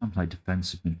 He can play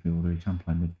defensive midfielder. He can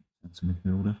play defensive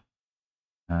midfielder.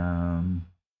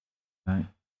 Okay.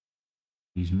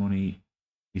 He's money...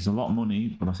 He's a lot of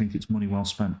money, but I think it's money well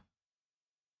spent.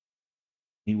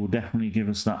 He will definitely give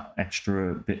us that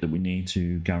extra bit that we need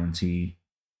to guarantee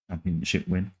championship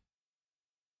win.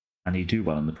 And he'd do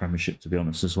well in the Premiership, to be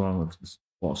honest, as well.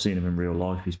 What I've seen him in real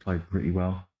life, he's played pretty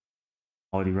well.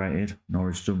 Highly rated.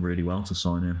 Norwich done really well to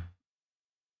sign him.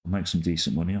 I'll make some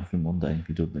decent money off him one day if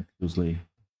he does leave.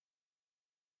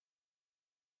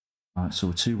 Alright, so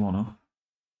we're 2-1 up.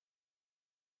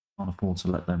 Can't afford to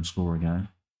let them score again.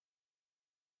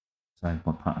 Saved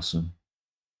by Patterson.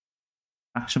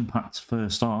 Action-packed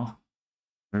first half.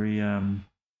 Very,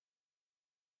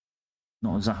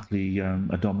 not exactly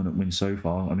a dominant win so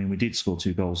far. I mean, we did score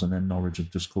 2 goals and then Norwich have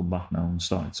just come back now and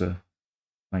started to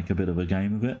make a bit of a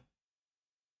game of it.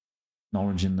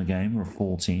 Norwich in the game are a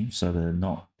 4 team, so they're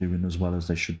not doing as well as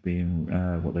they should be in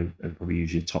what they're probably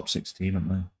usually a top 6 team, aren't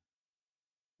they?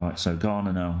 Right, so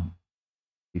Garner now.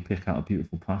 He pick out a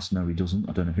beautiful pass. No, he doesn't.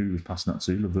 I don't know who he was passing that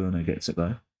to. Laverna gets it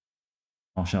though.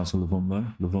 Marshall to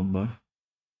Lavumbo. Lavumbo.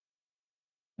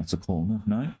 That's a corner.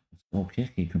 No, it's a goal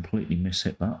kick. He completely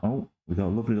mishit that. Oh, we got a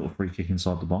lovely little free kick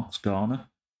inside the box. Garner,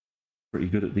 pretty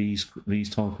good at these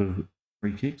type of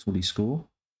free kicks. Will he score?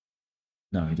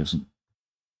 No, he doesn't.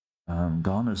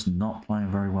 Garner's not playing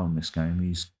very well in this game.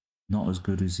 He's not as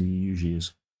good as he usually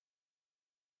is.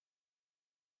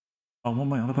 Oh, what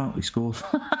am I on about? He scored.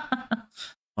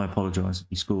 I apologise.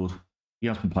 He scored. He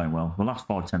has been playing well. The last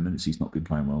 5-10 minutes, he's not been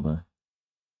playing well there.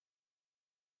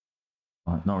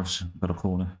 Right, Norris got a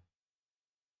corner.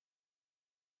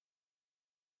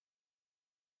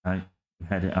 Okay, we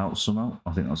head it out somehow.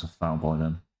 I think that was a foul by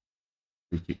them.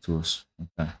 Free kick to us.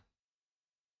 Okay.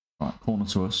 Right, corner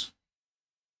to us.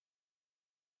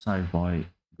 Saved by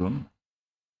Gunn.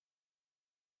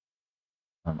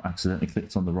 Accidentally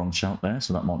clicked on the wrong shout there,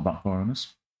 so that might backfire on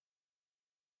us.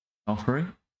 Godfrey.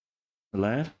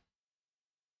 Laird.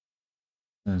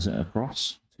 Turns it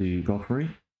across to Godfrey.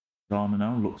 Garner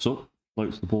now looks up.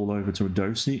 Floats the ball over to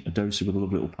Adosi. Adosi with a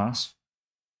lovely little pass.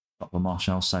 Got by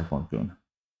Marshall, saved by Gunn.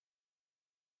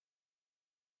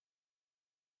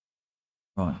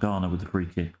 Right, Garner with the free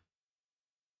kick.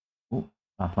 Oh,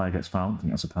 our player gets fouled. I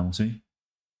think that's a penalty.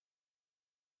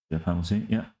 Yeah, penalty.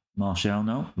 Yeah. Marshall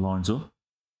now lines up.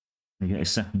 He get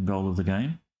his second goal of the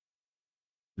game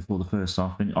before the first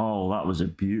half. Oh, that was a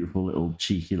beautiful little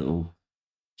cheeky little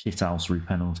shithousery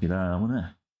penalty there, wasn't it?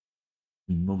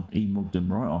 He mugged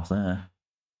him right off there.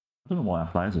 I don't know why our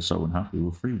players are so unhappy.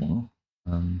 We're 3-1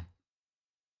 up.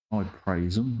 I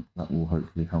praise them. That will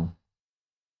hopefully help.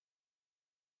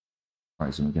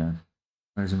 Praise them again.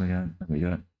 Praise them again. There we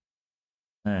go.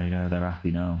 There you go. They're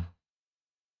happy now.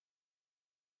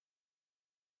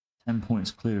 10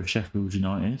 points clear of Sheffield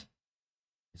United.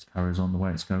 This carries on the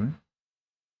way it's going.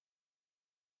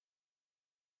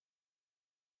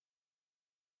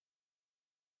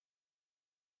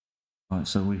 Right,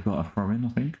 so we've got a throw in, I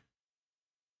think.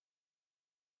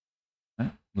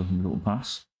 Okay, lovely little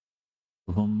pass.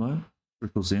 Lavumbo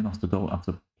trickles in off the goal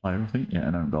after player, I think. Yeah,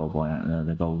 an own goal by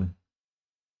their goalie.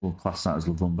 We'll class that as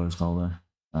Lavumbo's goal there.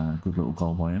 Good little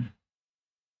goal by him.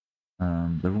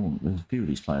 There's a few of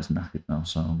these players knackered now,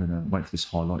 so I'm going to wait for this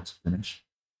highlight to finish.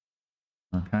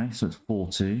 Okay, so it's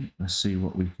 4-2. Let's see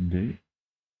what we can do.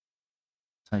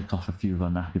 take off a few of our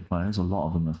knackered players. A lot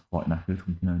of them are quite knackered.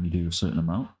 We can only do a certain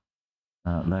amount.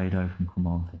 Lado can come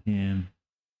on for him.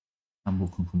 Campbell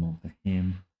can come on for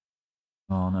him.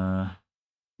 Garner.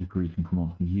 Degree can come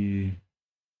on for you.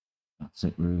 That's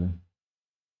it, really.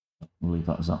 We'll leave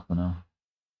that as that for now.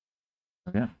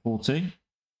 So, yeah, 40.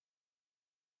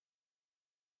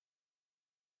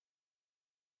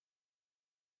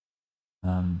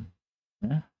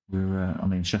 Yeah, I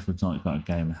mean, Sheffield United got a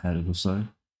game ahead of us, so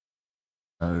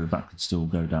that could still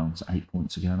go down to 8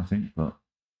 points again, I think. But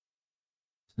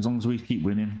as long as we keep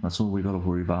winning, that's all we got to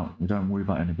worry about. We don't worry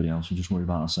about anybody else. We just worry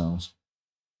about ourselves.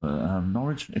 But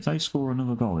Norwich, if they score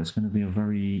another goal, it's going to be a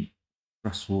very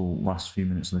stressful last few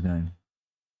minutes of the game.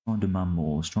 Try and demand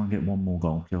more. Let's try and get one more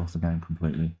goal, kill off the game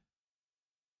completely.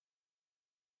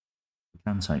 We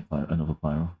can take another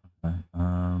player off. Okay.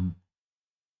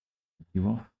 Take you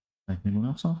off. Take anyone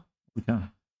else off? We can.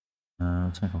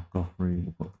 Take off Godfrey.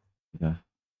 We'll put, there we go.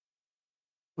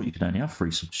 But you could only have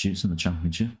 3 substitutes in the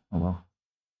Championship. Oh well.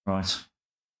 Right.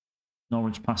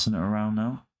 Norwich passing it around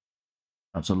now.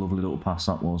 That's a lovely little pass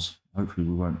that was. Hopefully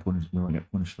we won't get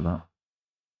punished for that.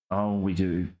 Oh, we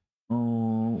do.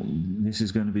 Oh, this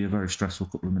is going to be a very stressful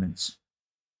couple of minutes.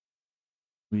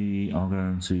 We are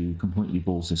going to completely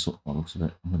balls this up by the looks of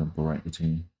it. I'm going to berate the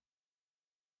team.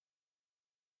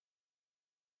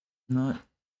 No,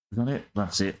 is that it?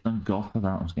 That's it. Thank God for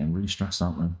that. I was getting really stressed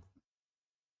out then.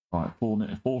 Right,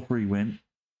 4-3 win.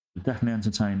 We're definitely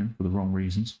entertaining for the wrong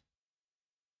reasons.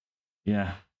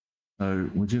 Yeah. So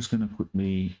we're just going to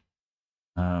quickly...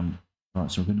 right,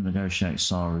 so we're going to negotiate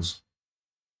Sarah's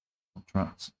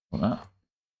contract like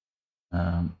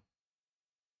that.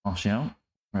 Martial,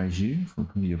 praise you for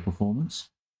your performance.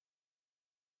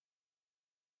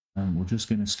 And we're just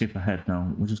going to skip ahead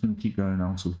now. We're just going to keep going now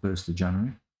until the 1st of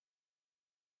January.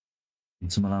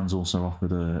 Inter Milan's also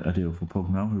offered a deal for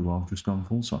Pugno, who I've just gone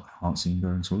for, so I can't see him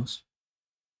going to us.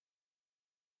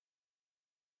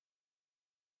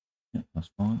 Yeah, that's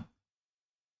fine.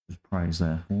 Just praise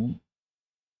there for him.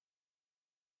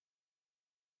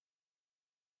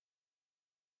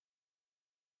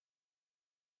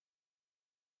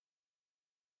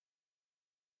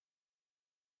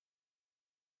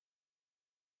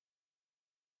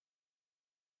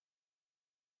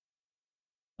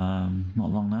 Not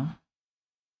long now.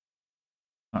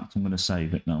 In fact, I'm going to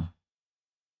save it now.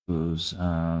 Because, yeah,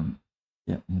 I'm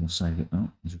going to save it now.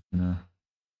 I'm just going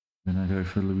to go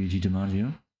for Luigi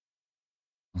DiMaggio.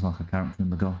 It's like a character in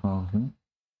the Godfather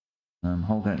film.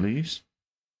 Holgate leaves.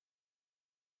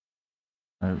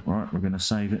 So, right, we're going to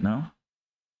save it now.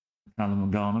 Callum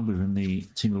and Garner within the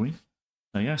team of the week.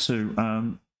 So, yeah,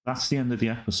 so that's the end of the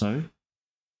episode.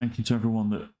 Thank you to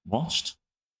everyone that watched.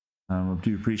 I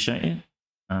do appreciate it.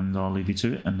 And I'll leave you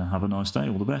to it and have a nice day.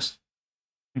 All the best.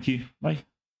 Thank you. Bye.